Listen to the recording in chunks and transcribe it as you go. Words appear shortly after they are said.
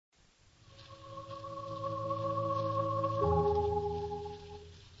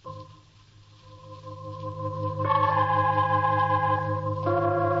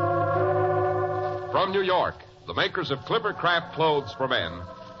Uptown New York, the makers of Clippercraft clothes for men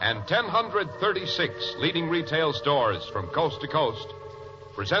and 1,036 leading retail stores from coast to coast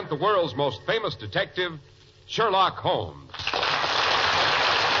present the world's most famous detective, Sherlock Holmes.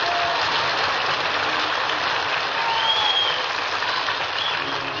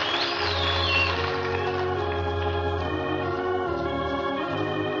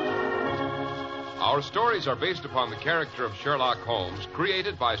 Our stories are based upon the character of Sherlock Holmes,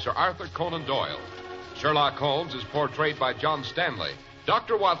 created by Sir Arthur Conan Doyle. Sherlock Holmes is portrayed by John Stanley,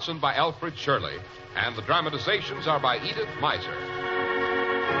 Dr. Watson by Alfred Shirley, and the dramatizations are by Edith Meiser.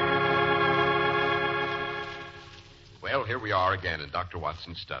 Well, here we are again in Dr.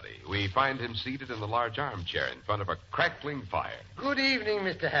 Watson's study. We find him seated in the large armchair in front of a crackling fire. Good evening,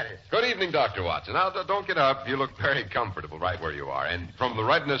 Mr. Harris. Good evening, Dr. Watson. Now, don't get up. You look very comfortable right where you are. And from the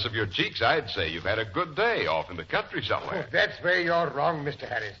redness of your cheeks, I'd say you've had a good day off in the country somewhere. Oh, that's where you're wrong, Mr.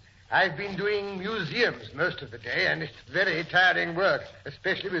 Harris. I've been doing museums most of the day, and it's very tiring work,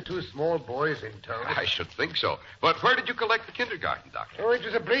 especially with two small boys in tow. I should think so. But where did you collect the kindergarten, Doctor? Oh, it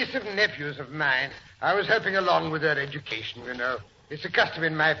was a brace of nephews of mine. I was helping along with their education, you know. It's a custom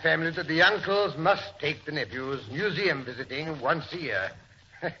in my family that the uncles must take the nephews museum visiting once a year.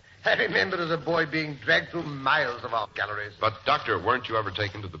 I remember as a boy being dragged through miles of art galleries. But, Doctor, weren't you ever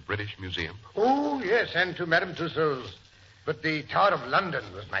taken to the British Museum? Oh, yes, and to Madame Tussauds. But the Tower of London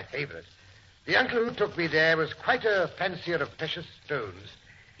was my favorite. The uncle who took me there was quite a fancier of precious stones.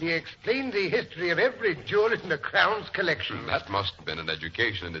 He explained the history of every jewel in the Crown's collection. That must have been an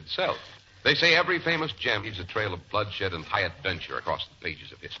education in itself. They say every famous gem leaves a trail of bloodshed and high adventure across the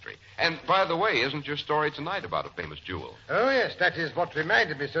pages of history. And, by the way, isn't your story tonight about a famous jewel? Oh, yes, that is what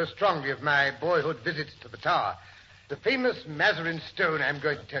reminded me so strongly of my boyhood visits to the Tower. The famous Mazarin stone I'm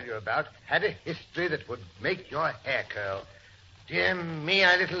going to tell you about had a history that would make your hair curl. Dear me,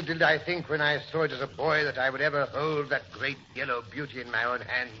 little did I think when I saw it as a boy that I would ever hold that great yellow beauty in my own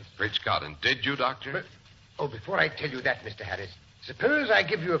hands. Great Scott, and did you, Doctor? Before I tell you that, Mr. Harris, suppose I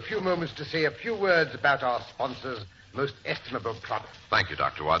give you a few moments to say a few words about our sponsor's most estimable product. Thank you,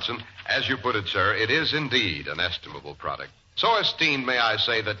 Dr. Watson. As you put it, sir, it is indeed an estimable product. So esteemed, may I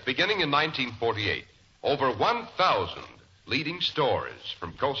say, that beginning in 1948, over 1,000 leading stores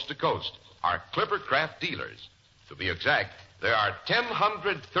from coast to coast are Clippercraft dealers. To be exact, there are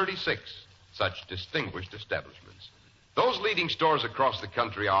 1,036 such distinguished establishments. Those leading stores across the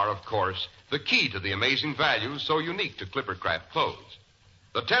country are, of course, the key to the amazing values so unique to Clippercraft clothes.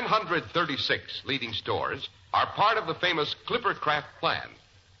 The 1,036 leading stores are part of the famous Clippercraft plan.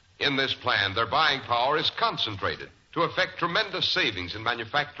 In this plan, their buying power is concentrated to effect tremendous savings in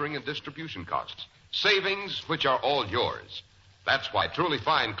manufacturing and distribution costs. Savings which are all yours. That's why truly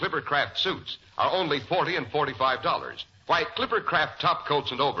fine Clippercraft suits are only $40 and $45. Why Clippercraft top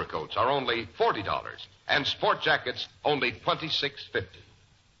coats and overcoats are only $40, and sport jackets only $26.50.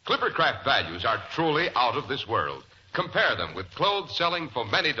 Clippercraft values are truly out of this world. Compare them with clothes selling for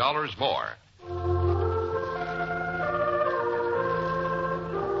many dollars more.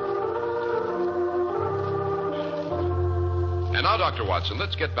 And now, Dr. Watson,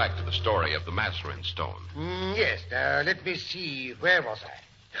 let's get back to the story of the Mazarin stone. Yes, let me see. Where was I?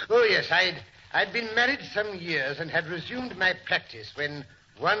 Oh, yes, I'd been married some years and had resumed my practice when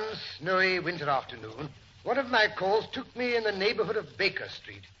one snowy winter afternoon, one of my calls took me in the neighborhood of Baker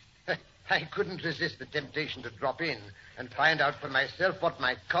Street. I couldn't resist the temptation to drop in and find out for myself what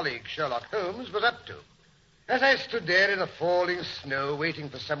my colleague Sherlock Holmes was up to. As I stood there in the falling snow waiting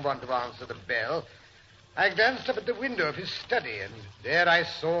for someone to answer the bell, I glanced up at the window of his study, and there I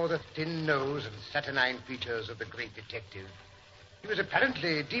saw the thin nose and saturnine features of the great detective. He was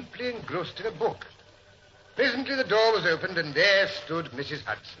apparently deeply engrossed in a book. Presently the door was opened, and there stood Mrs.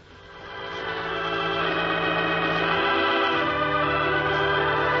 Hudson.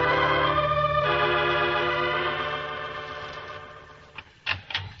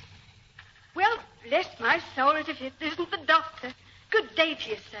 Well, bless my soul, if it isn't the doctor. Good day to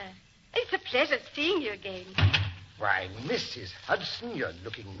you, sir. It's a pleasure seeing you again. Why, Mrs. Hudson, you're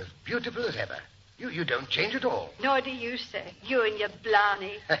looking as beautiful as ever. You don't change at all. Nor do you, sir. You and your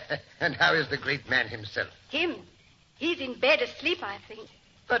blarney. And how is the great man himself? Him? He's in bed asleep, I think.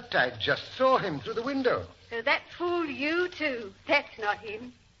 But I just saw him through the window. So that fooled you, too. That's not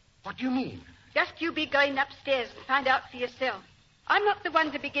him. What do you mean? Just you be going upstairs and find out for yourself. I'm not the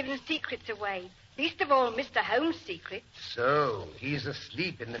one to be giving secrets away. Least of all, Mr. Holmes' secret. So, he's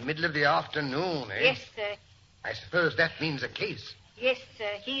asleep in the middle of the afternoon, eh? Yes, sir. I suppose that means a case. Yes,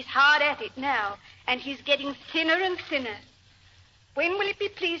 sir. He's hard at it now, and he's getting thinner and thinner. When will it be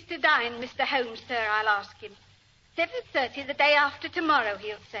pleased to dine, Mr. Holmes, sir, I'll ask him. 7:30 the day after tomorrow,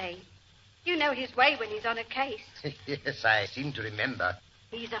 he'll say. You know his way when he's on a case. Yes, I seem to remember.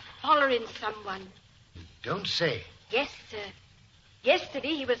 He's a following someone. Don't say. Yes, sir.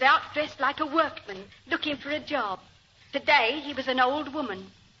 Yesterday he was out dressed like a workman, looking for a job. Today he was an old woman.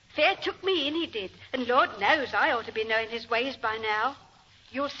 Fair took me in, he did. And Lord knows I ought to be knowing his ways by now.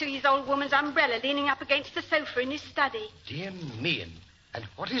 You'll see his old woman's umbrella leaning up against the sofa in his study. Dear me, and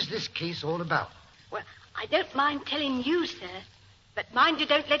what is this case all about? Well, I don't mind telling you, sir. But mind you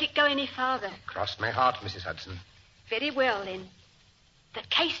don't let it go any farther. Cross my heart, Mrs. Hudson. Very well, then. The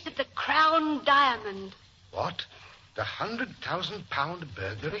case of the Crown Diamond. What? The £100,000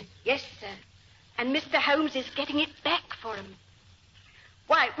 burglary? Yes, sir. And Mr. Holmes is getting it back for him.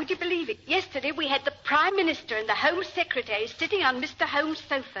 Why, would you believe it? Yesterday we had the Prime Minister and the Home Secretary sitting on Mr. Holmes'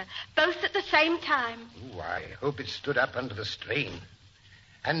 sofa, both at the same time. Oh, I hope it stood up under the strain.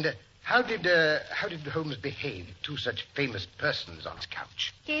 And how did Holmes behave to such famous persons on his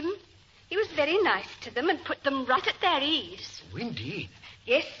couch? Him? He was very nice to them and put them right at their ease. Oh, indeed.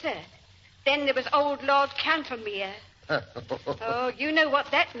 Yes, sir. Then there was old Lord Cantlemere. Oh, you know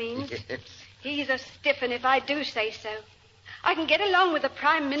what that means. Yes. He's a stiff 'un, if I do say so. I can get along with the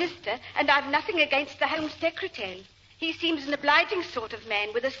Prime Minister, and I've nothing against the Home Secretary. He seems an obliging sort of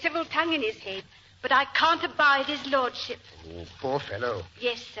man with a civil tongue in his head. But I can't abide his lordship. Oh, poor fellow.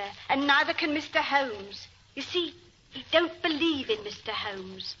 Yes, sir, and neither can Mr. Holmes. You see, he don't believe in Mr.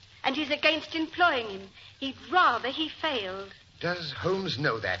 Holmes, and he's against employing him. He'd rather he failed. Does Holmes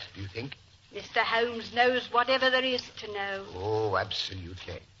know that, do you think? Mr. Holmes knows whatever there is to know. Oh,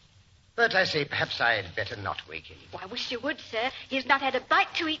 absolutely. But I say, perhaps I'd better not wake him. Oh, I wish you would, sir. He's not had a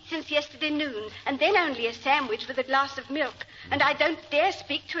bite to eat since yesterday noon, and then only a sandwich with a glass of milk. And I don't dare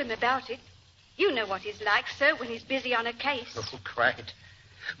speak to him about it. You know what he's like, sir, when he's busy on a case. Oh, quite.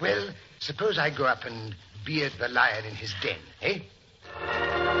 Well, suppose I go up and beard the lion in his den, eh?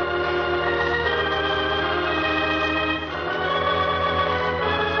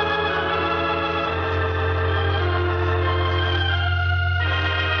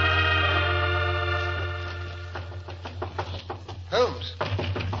 Holmes.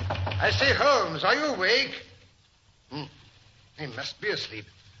 I say, Holmes, are you awake? He must be asleep.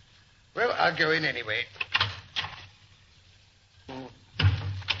 Well, I'll go in anyway.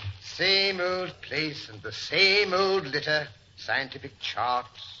 Same old place and the same old litter. Scientific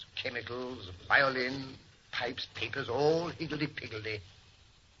charts, chemicals, violin, pipes, papers, all higgledy-piggledy.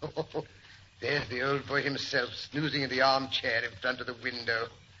 Oh, there's the old boy himself snoozing in the armchair in front of the window.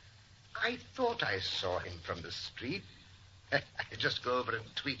 I thought I saw him from the street. I'll just go over and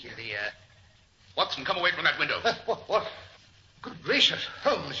tweak in the ear. Watson, come away from that window. What? Good gracious,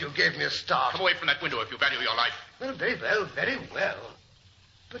 Holmes, you gave me a start. Come away from that window if you value your life. Well, very well, very well.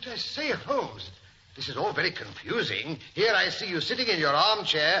 But I say, Holmes, this is all very confusing. Here I see you sitting in your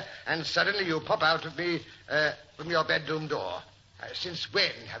armchair, and suddenly you pop out of me from your bedroom door. Since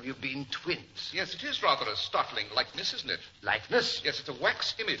when have you been twins? Yes, it is rather a startling likeness, isn't it? Likeness? Yes, it's a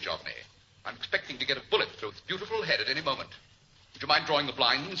wax image of me. I'm expecting to get a bullet through its beautiful head at any moment. Would you mind drawing the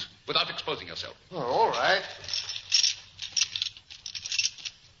blinds without exposing yourself? Oh, all right.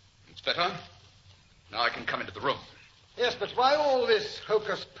 It's better. Now I can come into the room. Yes, but why all this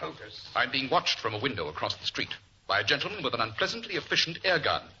hocus-pocus? I'm being watched from a window across the street by a gentleman with an unpleasantly efficient air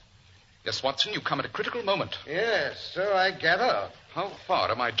gun. Yes, Watson, you come at a critical moment. Yes, so I gather. How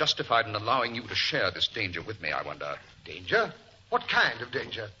far am I justified in allowing you to share this danger with me, I wonder? Danger? What kind of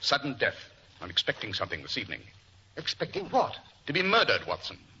danger? Sudden death. I'm expecting something this evening. Expecting what? To be murdered,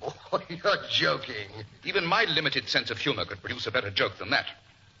 Watson. Oh, you're joking. Even my limited sense of humor could produce a better joke than that.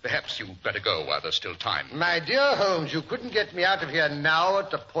 Perhaps you'd better go while there's still time. My dear Holmes, you couldn't get me out of here now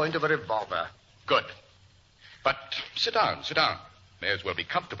at the point of a revolver. Good. But sit down, sit down. May as well be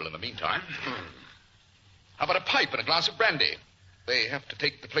comfortable in the meantime. How about a pipe and a glass of brandy? They have to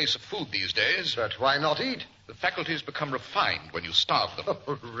take the place of food these days. But why not eat? The faculties become refined when you starve them.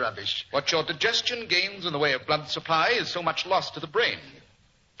 Oh, rubbish. What your digestion gains in the way of blood supply is so much loss to the brain.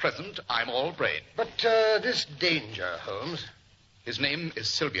 Present, I'm all brain. But this danger, Holmes... His name is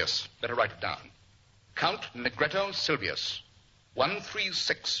Silvius. Better write it down. Count Negretto Silvius.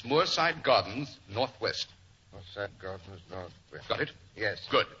 136 Moorside Gardens, Northwest. Moorside Gardens, Northwest. Got it? Yes.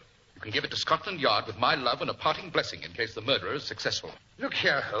 Good. You can give it to Scotland Yard with my love and a parting blessing in case the murderer is successful. Look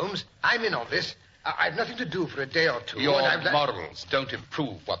here, Holmes. I'm in on this. I've nothing to do for a day or two. Your morals don't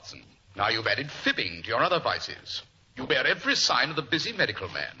improve, Watson. Now you've added fibbing to your other vices. You bear every sign of the busy medical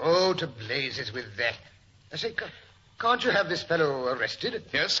man. Oh, to blazes with that. I say, can't you have this fellow arrested?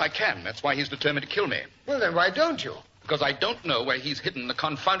 Yes, I can. That's why he's determined to kill me. Well, then why don't you? Because I don't know where he's hidden the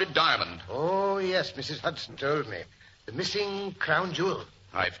confounded diamond. Oh, yes, Mrs. Hudson told me. The missing crown jewel.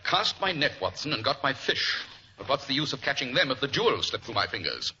 I've cast my net, Watson, and got my fish. But what's the use of catching them if the jewels slip through my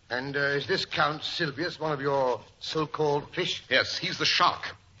fingers? And is this Count Silvius one of your so-called fish? Yes, he's the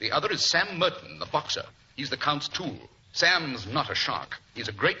shark. The other is Sam Merton, the boxer. He's the Count's tool. Sam's not a shark. He's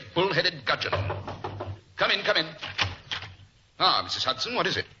a great bull-headed gudgeon. Come in, come in. Ah, Mrs. Hudson, what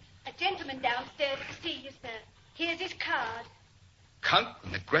is it? A gentleman downstairs to see you, sir. Here's his card. Count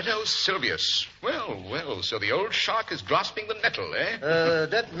Negretto Silvius. Well, well, so the old shark is grasping the nettle, eh?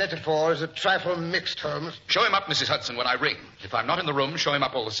 That metaphor is a trifle mixed, Holmes. Show him up, Mrs. Hudson, when I ring. If I'm not in the room, show him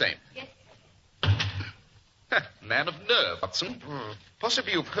up all the same. Yes. Man of nerve, Watson.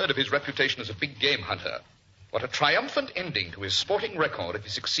 Possibly you've heard of his reputation as a big game hunter. What a triumphant ending to his sporting record if he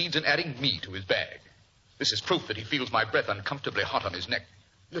succeeds in adding me to his bag. This is proof that he feels my breath uncomfortably hot on his neck.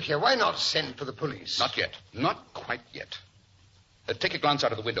 Look here, why not send for the police? Not yet. Not quite yet. Take a glance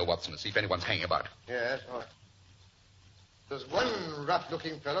out of the window, Watson, and see if anyone's hanging about. Yes, all right. There's one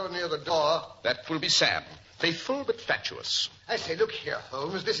rough-looking fellow near the door. That will be Sam. Faithful but fatuous. I say, look here,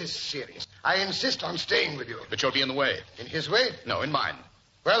 Holmes, this is serious. I insist on staying with you. But you'll be in the way. In his way? No, in mine.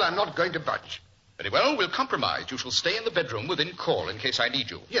 Well, I'm not going to budge. Very well, we'll compromise. You shall stay in the bedroom within call in case I need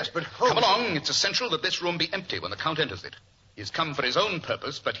you. Yes, but Holmes... Come along. It's essential that this room be empty when the Count enters it. He's come for his own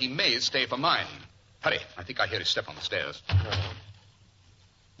purpose, but he may stay for mine. Hurry. I think I hear his step on the stairs.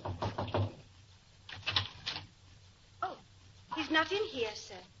 Oh, he's not in here,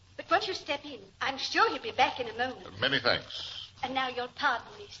 sir. But once you step in, I'm sure he'll be back in a moment. Many thanks. And now you'll pardon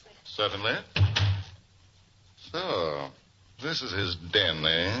me, sir. Certainly. So, this is his den,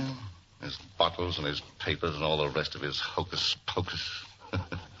 eh? His bottles and his papers and all the rest of his hocus pocus.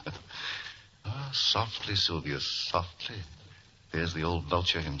 Softly, Silvius, softly. There's the old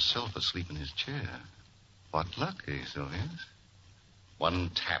vulture himself asleep in his chair. What luck, eh, Silvius? One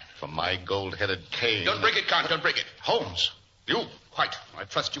tap from my gold-headed cane. Don't break it, Count. Don't break it. Holmes, you. Quite. I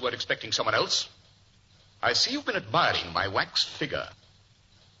trust you weren't expecting someone else. I see you've been admiring my wax figure.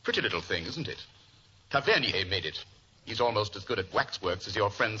 Pretty little thing, isn't it? Tavernier made it. He's almost as good at waxworks as your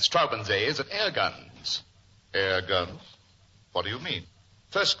friend Straubenzee is at air guns. Air guns? What do you mean?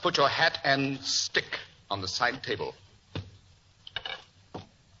 First, put your hat and stick on the side table.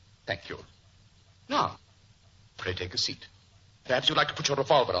 Thank you. Now, pray take a seat. Perhaps you'd like to put your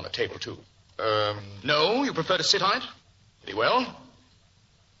revolver on the table, too. No, you prefer to sit on it? Very well.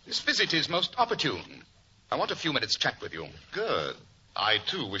 This visit is most opportune. I want a few minutes' chat with you. Good. I,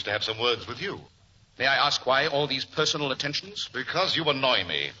 too, wish to have some words with you. May I ask why all these personal attentions? Because you annoy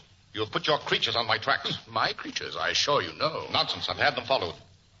me. You have put your creatures on my tracks. My creatures, I assure you, no. Nonsense. I've had them followed.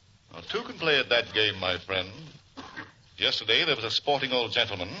 Now, two can play at that game, my friend. Yesterday, there was a sporting old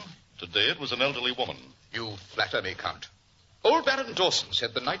gentleman. Today, it was an elderly woman. You flatter me, Count. Old Baron Dawson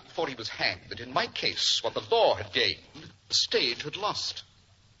said the night before he was hanged that in my case, what the law had gained, the stage had lost.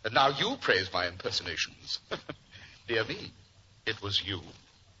 And now you praise my impersonations. Dear me. It was you.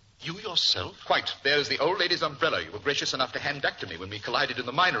 You yourself? Quite. There's the old lady's umbrella you were gracious enough to hand back to me when we collided in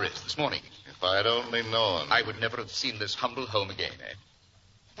the Minories this morning. If I'd only known. I would never have seen this humble home again, eh?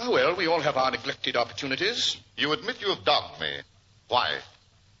 Oh, well, we all have our neglected opportunities. You admit you have dogged me. Why?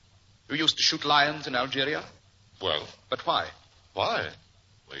 You used to shoot lions in Algeria? Well, But why? why?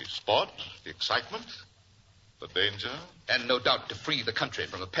 The sport, the excitement, the danger. And no doubt to free the country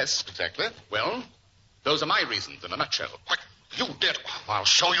from a pest. Exactly. Well, those are my reasons in a nutshell. Quick, you did. I'll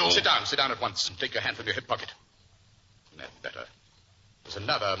show you. Sit down at once and take your hand from your hip pocket. That's better. There's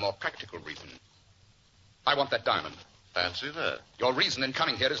another, more practical reason. I want that diamond. Fancy that. Your reason in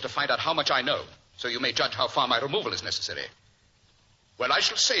coming here is to find out how much I know, so you may judge how far my removal is necessary. Well, I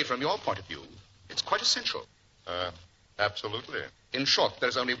shall say from your point of view, it's quite essential. Absolutely. In short,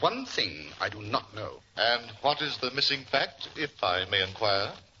 there's only one thing I do not know. And what is the missing fact, if I may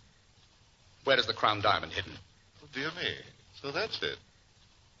inquire? Where is the crown diamond hidden? Oh, dear me. So that's it.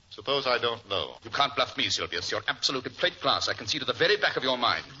 Suppose I don't know. You can't bluff me, Silvius. You're absolutely plate glass. I can see to the very back of your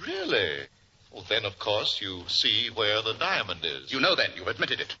mind. Really? Well, then, of course, you see where the diamond is. You know then. You've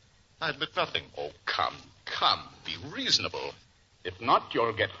admitted it. I admit nothing. Oh, come. Be reasonable. If not,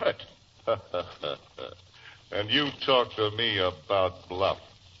 you'll get hurt. And you talk to me about bluff.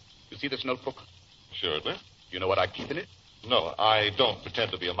 You see this notebook? Assuredly. You know what I keep in it? No, I don't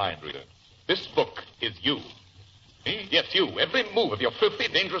pretend to be a mind reader. This book is you. Me? Yes, you. Every move of your filthy,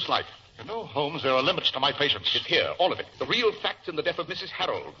 dangerous life. You know, Holmes, there are limits to my patience. It's here, all of it. The real facts in the death of Mrs.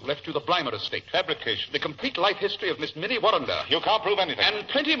 Harold, who left you the Blymer estate. Fabrication. The complete life history of Miss Minnie Warrender. You can't prove anything. And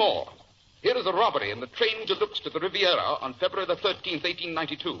plenty more. Here is a robbery in the train de luxe to the Riviera on February the 13th,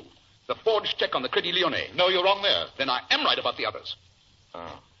 1892. The forged check on the Credit Lyonnais. No, you're wrong there. Then I am right about the others.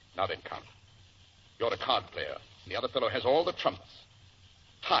 Oh. Now then, Count. You're a card player. The other fellow has all the trumps.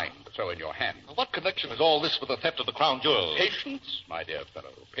 time to throw in your hand. What connection is all this with the theft of the crown jewels? Patience, my dear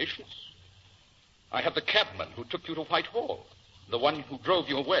fellow, patience. I have the cabman who took you to Whitehall, the one who drove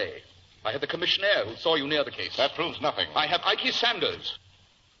you away. I have the commissionaire who saw you near the case. That proves nothing. I have Ike Sanders.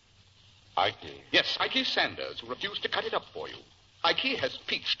 Ike? Yes, Ike Sanders, who refused to cut it up for you. Ike has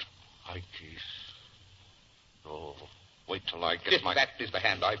peached. Ike. Oh, wait till I get That is the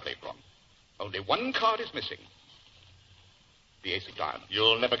hand I play from. Only one card is missing. The ace of diamonds.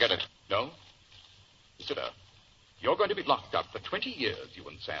 You'll never get it. No? Consider. You're going to be locked up for 20 years, you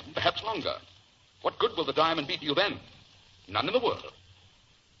and Sam, perhaps longer. What good will the diamond be to you then? None in the world.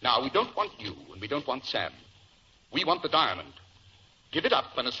 Now, we don't want you, and we don't want Sam. We want the diamond. Give it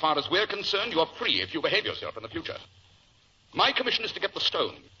up, and as far as we're concerned, you're free if you behave yourself in the future. My commission is to get the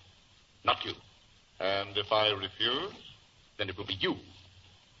stone, not you. And if I refuse? Then it will be you,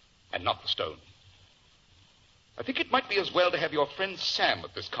 and not the stone. I think it might be as well to have your friend Sam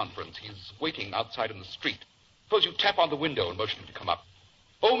at this conference. He's waiting outside in the street. Suppose you tap on the window and motion him to come up.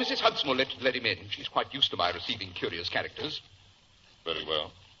 Oh, Mrs. Hudson will let him in. She's quite used to my receiving curious characters. Very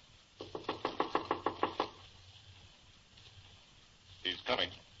well. He's coming.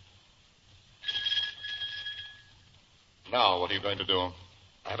 Now, what are you going to do?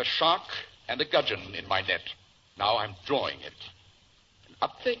 I have a shark and a gudgeon in my net. Now I'm drawing it. And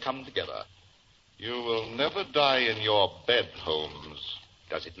up they come together. You will never die in your bed, Holmes.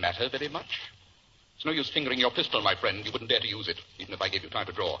 Does it matter very much? It's no use fingering your pistol, my friend. You wouldn't dare to use it, even if I gave you time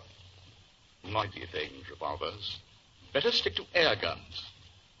to draw. Noisy things, revolvers. Better stick to air guns.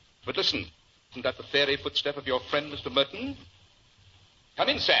 But listen, isn't that the fairy footstep of your friend, Mr. Merton? Come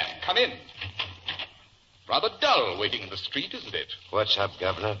in, Sam, come in. Rather dull waiting in the street, isn't it? What's up,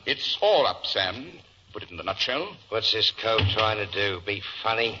 Governor? It's all up, Sam. Put it in a nutshell. What's this cove trying to do? Be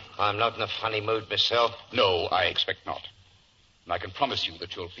funny? I'm not in a funny mood myself. No, I expect not. And I can promise you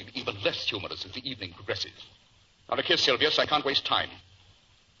that you'll feel even less humorous as the evening progresses. Now, look here, Sylvius, I can't waste time.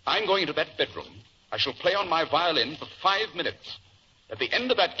 I'm going into that bedroom. I shall play on my violin for 5 minutes. At the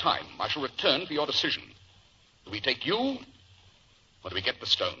end of that time, I shall return for your decision. Do we take you, or do we get the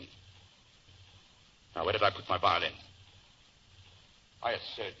stone? Now, where did I put my violin? I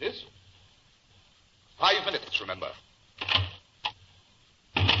said this. 5 minutes, remember.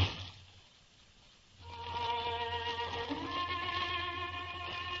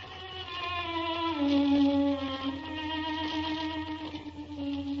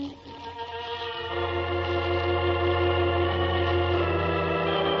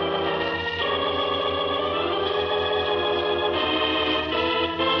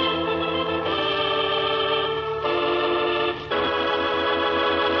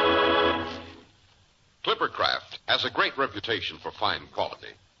 Clippercraft has a great reputation for fine quality.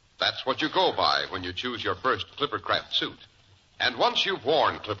 That's what you go by when you choose your first Clippercraft suit. And once you've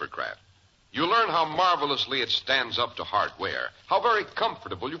worn Clippercraft, you learn how marvelously it stands up to hard wear, how very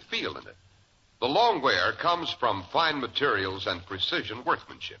comfortable you feel in it. The long wear comes from fine materials and precision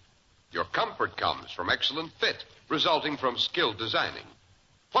workmanship. Your comfort comes from excellent fit, resulting from skilled designing.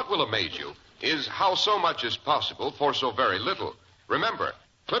 What will amaze you is how so much is possible for so very little. Remember,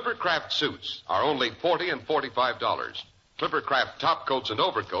 Clippercraft suits are only $40 and $45. Clippercraft top coats and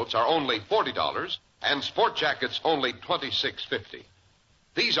overcoats are only $40, and sport jackets only $26.50.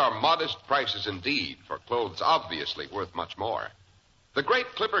 These are modest prices indeed for clothes obviously worth much more. The great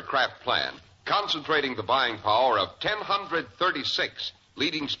Clippercraft plan, concentrating the buying power of 1,036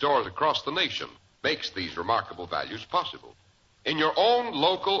 leading stores across the nation, makes these remarkable values possible. In your own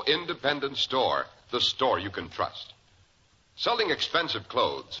local independent store, the store you can trust. Selling expensive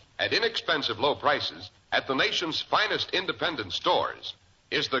clothes at inexpensive low prices at the nation's finest independent stores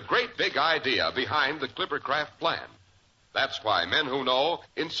is the great big idea behind the Clippercraft plan. That's why men who know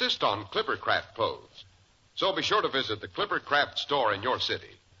insist on Clippercraft clothes. So be sure to visit the Clippercraft store in your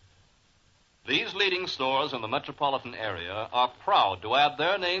city. These leading stores in the metropolitan area are proud to add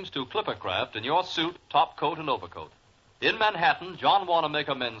their names to Clippercraft in your suit, top coat, and overcoat. In Manhattan, John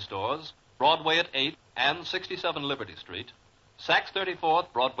Wanamaker Men's Stores, Broadway at 8th and 67 Liberty Street. Saks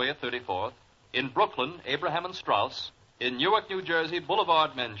 34th, Broadway at 34th. In Brooklyn, Abraham and Strauss. In Newark, New Jersey,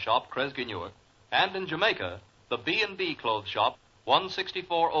 Boulevard Men's Shop, Kresge Newark. And in Jamaica, the B&B Clothes Shop,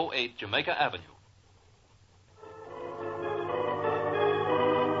 16408 Jamaica Avenue.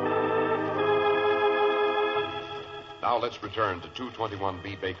 Now let's return to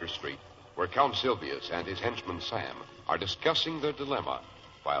 221B Baker Street, where Count Sylvius and his henchman Sam are discussing their dilemma,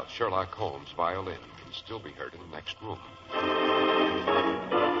 while Sherlock Holmes' violin can still be heard in the next room.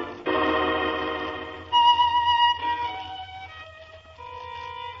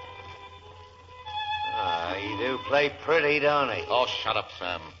 You do play pretty, don't he? Oh, shut up,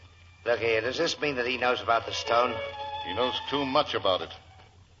 Sam. Look here, does this mean that he knows about the stone? He knows too much about it.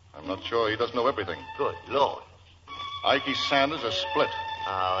 I'm not sure he doesn't know everything. Good Lord. Ikey Sanders is split.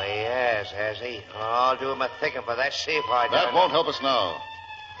 Oh, he has he? Oh, I'll do him a thickin' for that, see if I don't. That won't help us now.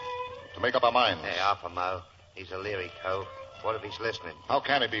 To make up our minds. Hey, off him, Mo. He's a leery cove. What if he's listening? How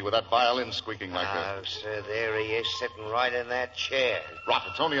can he be with that violin squeaking like that? Oh, sir, there he is, sitting right in that chair. Rot,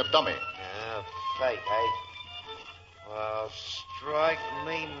 it's only a dummy. Oh, fate, eh? Well, strike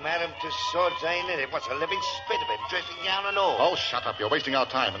me, madam, to swords ain't in it. What's a living spit of him, dressing gown and all? Oh, shut up. You're wasting our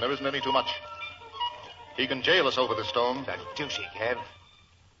time, and there isn't any too much. He can jail us over the stone. The deuce he can.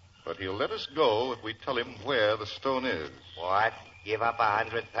 But he'll let us go if we tell him where the stone is. What? Give up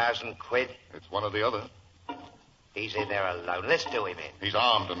 100,000 quid? It's one or the other. He's in there alone. Let's do him in. He's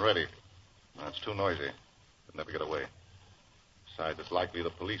armed and ready. That's too noisy. He'll never get away. Besides, it's likely the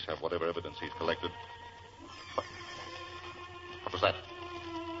police have whatever evidence he's collected. What was that?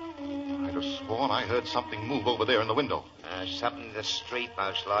 I'd have sworn I heard something move over there in the window. Something in the street,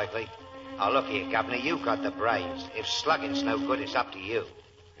 most likely. Oh, look here, Governor. You've got the brains. If slugging's no good, it's up to you.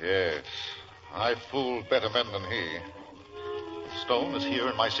 Yes. I fooled better men than he. The stone is here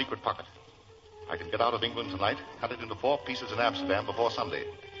in my secret pocket. I can get out of England tonight, cut it into 4 pieces in Amsterdam before Sunday.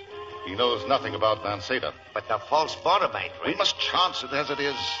 He knows nothing about Van Seda. But the false bottom ain't We rich. must chance it as it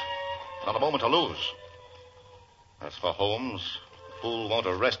is. Not a moment to lose. As for Holmes, the fool won't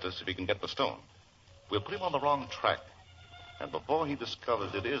arrest us if he can get the stone. We'll put him on the wrong track. And before he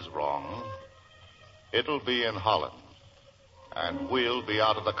discovers it is wrong, it'll be in Holland. And we'll be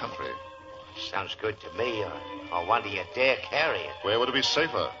out of the country. Sounds good to me. I wonder you dare carry it. Where would it be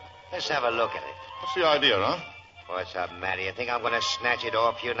safer? Let's have a look at it. What's the idea, huh? What's up, Matty? You think I'm going to snatch it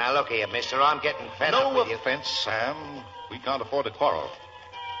off you? Now, look here, mister. I'm getting fed up No with you. offense, Sam. We can't afford to quarrel.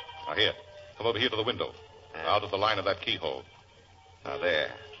 Now, here. Come over here to the window. Out of the line of that keyhole. Now,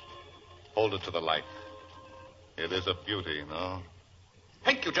 there. Hold it to the light. It is a beauty, no?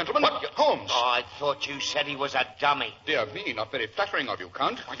 Thank you, gentlemen. What? Holmes. Oh, I thought you said he was a dummy. Dear me, not very flattering of you,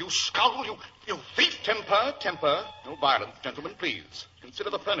 Count. You scoundrel, you thief. Temper. No violence, gentlemen, please. Consider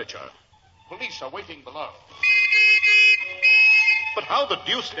the furniture. Police are waiting below. But how the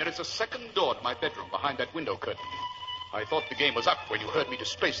deuce? There is a second door to my bedroom behind that window curtain. I thought the game was up when you heard me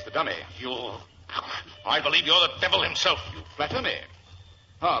displace the dummy. I believe you're the devil himself. You flatter me.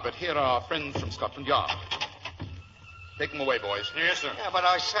 But here are our friends from Scotland Yard. Take them away, boys. Yes, sir. Yeah, but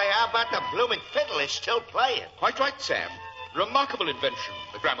I say, how about the blooming fiddle? It's still playing. Quite right, Sam. Remarkable invention,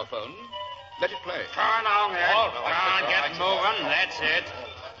 the gramophone. Let it play. Turn on there. All Come right, on, get moving. That's it.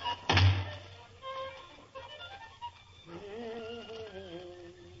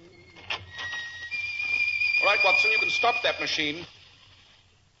 All right, Watson, you can stop that machine.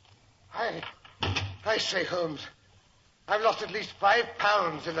 I say, Holmes, I've lost at least 5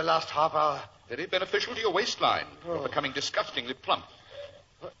 pounds in the last half hour. Very beneficial to your waistline. Oh. You're becoming disgustingly plump.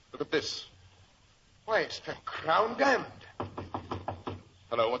 Look at this. Why, it's the Crown Diamond.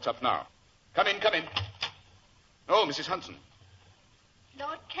 Hello, what's up now? Come in. Oh, Mrs. Hudson.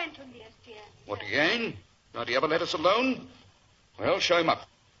 Lord Cantlemere, dear. What again? Don't he ever let us alone? Well, show him up.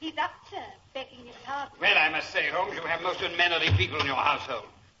 He's up, sir, begging your pardon. Well, I must say, Holmes, you have most unmannerly people in your household.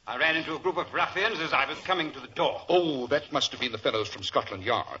 I ran into a group of ruffians as I was coming to the door. Oh, that must have been the fellows from Scotland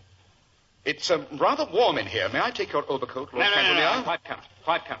Yard. It's rather warm in here. May I take your overcoat, Lord No, Cantlemere?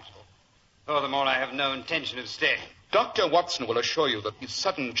 quite comfortable. Furthermore, I have no intention of staying. Dr. Watson will assure you that these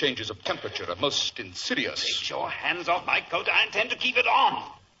sudden changes of temperature are most insidious. Take your hands off my coat. I intend to keep it on.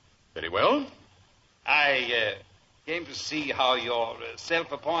 Very well. I came to see how your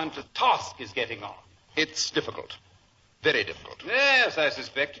self-appointed task is getting on. It's difficult. Very difficult. Yes, I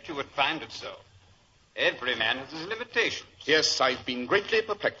suspected you would find it so. Every man has his limitations. Yes, I've been greatly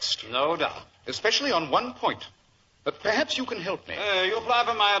perplexed. No doubt. Especially on one point. But perhaps you can help me. You apply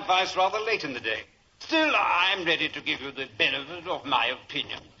for my advice rather late in the day. Still, I'm ready to give you the benefit of my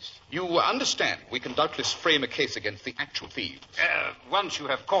opinions. You understand, we can doubtless frame a case against the actual thieves. Once you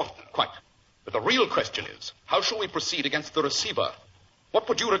have caught them. Quite. But the real question is, how shall we proceed against the receiver? What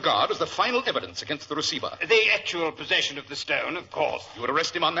would you regard as the final evidence against the receiver? The actual possession of the stone, of course. You would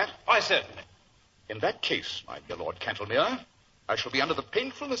arrest him on that? Why, certainly. In that case, my dear Lord Cantlemere, I shall be under the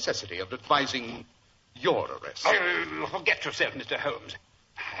painful necessity of advising your arrest. Oh, forget yourself, Mr. Holmes.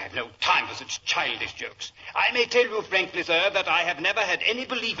 I have no time for such childish jokes. I may tell you frankly, sir, that I have never had any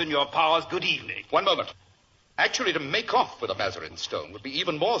belief in your powers. Good evening. One moment. Actually, to make off with a Mazarin stone would be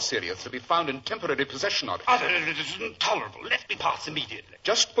even more serious to be found in temporary possession of it. It is intolerable. Let me pass immediately.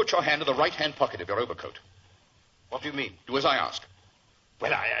 Just put your hand in the right-hand pocket of your overcoat. What do you mean? Do as I ask.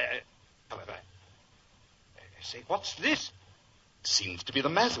 Well, however, Say, what's this? It seems to be the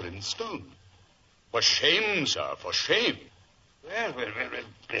Mazarin stone. For shame, sir, for shame. Well,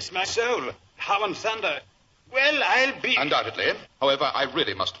 bless my soul. How in thunder. Well, I'll be... Undoubtedly. However, I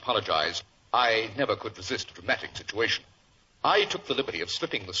really must apologize. I never could resist a dramatic situation. I took the liberty of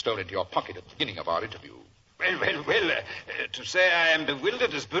slipping the stone into your pocket at the beginning of our interview. Well, to say I am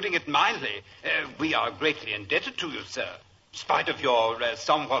bewildered is putting it mildly. We are greatly indebted to you, sir, in spite of your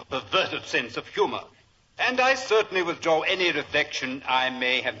somewhat perverted sense of humor. And I certainly withdraw any reflection I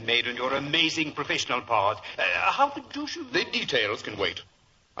may have made on your amazing professional part. How the deuce you... The details can wait.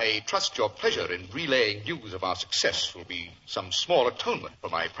 I trust your pleasure in relaying news of our success will be some small atonement for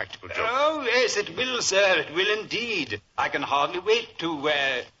my practical joke. Oh, yes, it will, sir. It will indeed. I can hardly wait to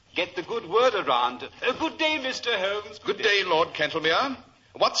get the good word around. Good day, Mr. Holmes. Good day, Lord Cantlemere.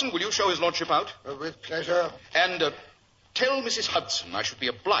 Watson, will you show his lordship out? With pleasure. And tell Mrs. Hudson I should be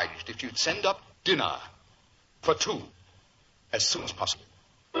obliged if you'd send up dinner for two as soon as possible.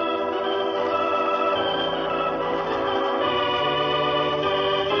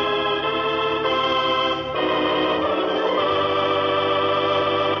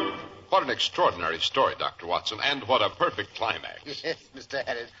 What an extraordinary story, Dr. Watson, and what a perfect climax. Yes, Mr.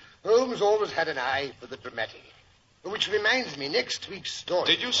 Harris. Holmes always had an eye for the dramatic. Which reminds me, next week's story...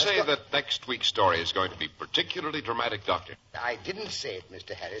 Did you say that next week's story is going to be particularly dramatic, Doctor? I didn't say it,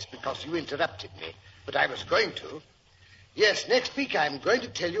 Mr. Harris, because you interrupted me. But I was going to. Yes, next week I'm going to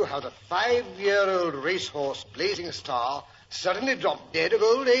tell you how the 5-year-old racehorse Blazing Star suddenly dropped dead of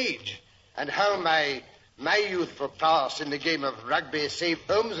old age. And how my youthful prowess in the game of rugby saved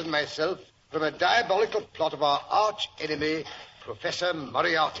Holmes and myself from a diabolical plot of our arch-enemy, Professor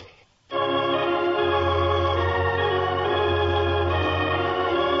Moriarty.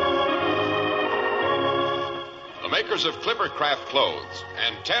 The makers of Clippercraft Clothes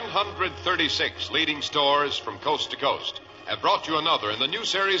and 1,036 leading stores from coast to coast have brought you another in the new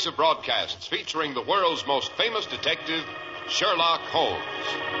series of broadcasts featuring the world's most famous detective, Sherlock Holmes.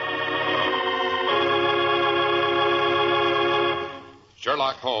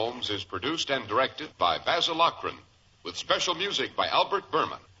 Sherlock Holmes is produced and directed by Basil Lochran, with special music by Albert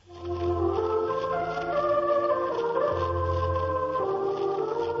Berman.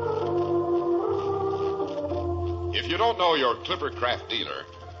 If you don't know your Clippercraft dealer,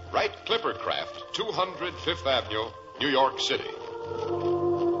 write Clippercraft, 200 Fifth Avenue, New York City.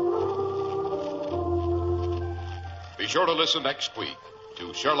 Be sure to listen next week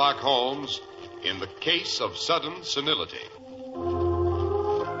to Sherlock Holmes in the Case of Sudden Senility.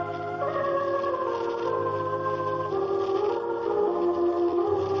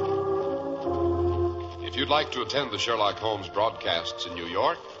 If you'd like to attend the Sherlock Holmes broadcasts in New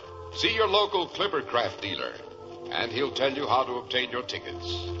York, see your local Clippercraft dealer, and he'll tell you how to obtain your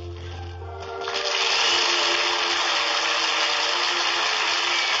tickets.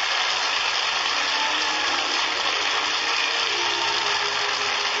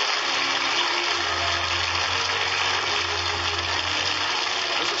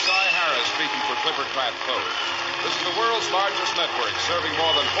 Speaking for Clippercraft Clothes. This is the world's largest network, serving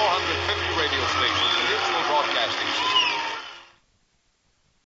more than 450 radio stations and mutual broadcasting systems.